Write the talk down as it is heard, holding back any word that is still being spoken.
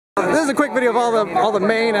This is a quick video of all the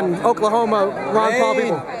Maine and Oklahoma Ron Paul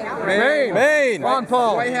people. Maine. Ron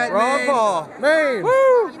Paul. Ron Paul. Maine.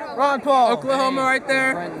 Woo. Ron Paul. Oklahoma right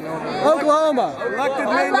there. Oklahoma. Elected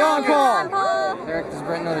Maine Ron Paul. Eric, does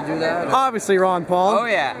Brent know to do that? Obviously Ron Paul. Oh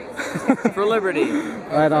yeah. For liberty.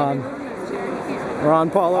 Right on.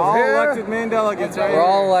 Ron Paul over All here. elected Maine delegates, right? We're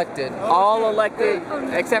all elected. All elected,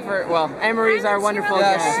 except for, well, Emery's our wonderful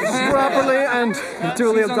guest. Properly and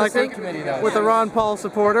duly She's on the elected state committee, though. with a Ron Paul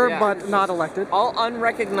supporter, Yeah. but not elected. All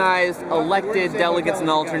unrecognized elected delegates and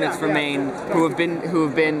alternates for Maine who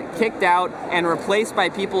have been kicked out and replaced by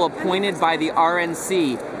people appointed by the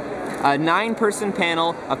RNC. A 9-person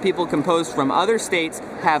panel of people composed from other states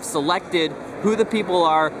have selected who the people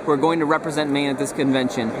are who are going to represent Maine at this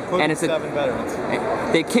convention. Including and it's 7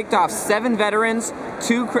 veterans. They kicked off 7 veterans,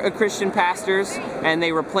 2 Christian pastors, and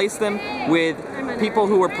they replaced them with people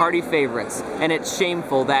who were party favorites. And it's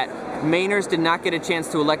shameful that Mainers did not get a chance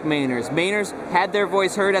to elect Mainers. Mainers had their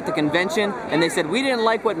voice heard at the convention, and they said, we didn't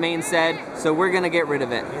like what Maine said, so we're going to get rid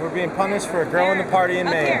of it. We're being punished for growing the party in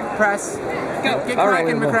Maine. Press. Get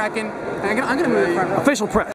cracking, McCracken. I'm gonna move in front. Official press.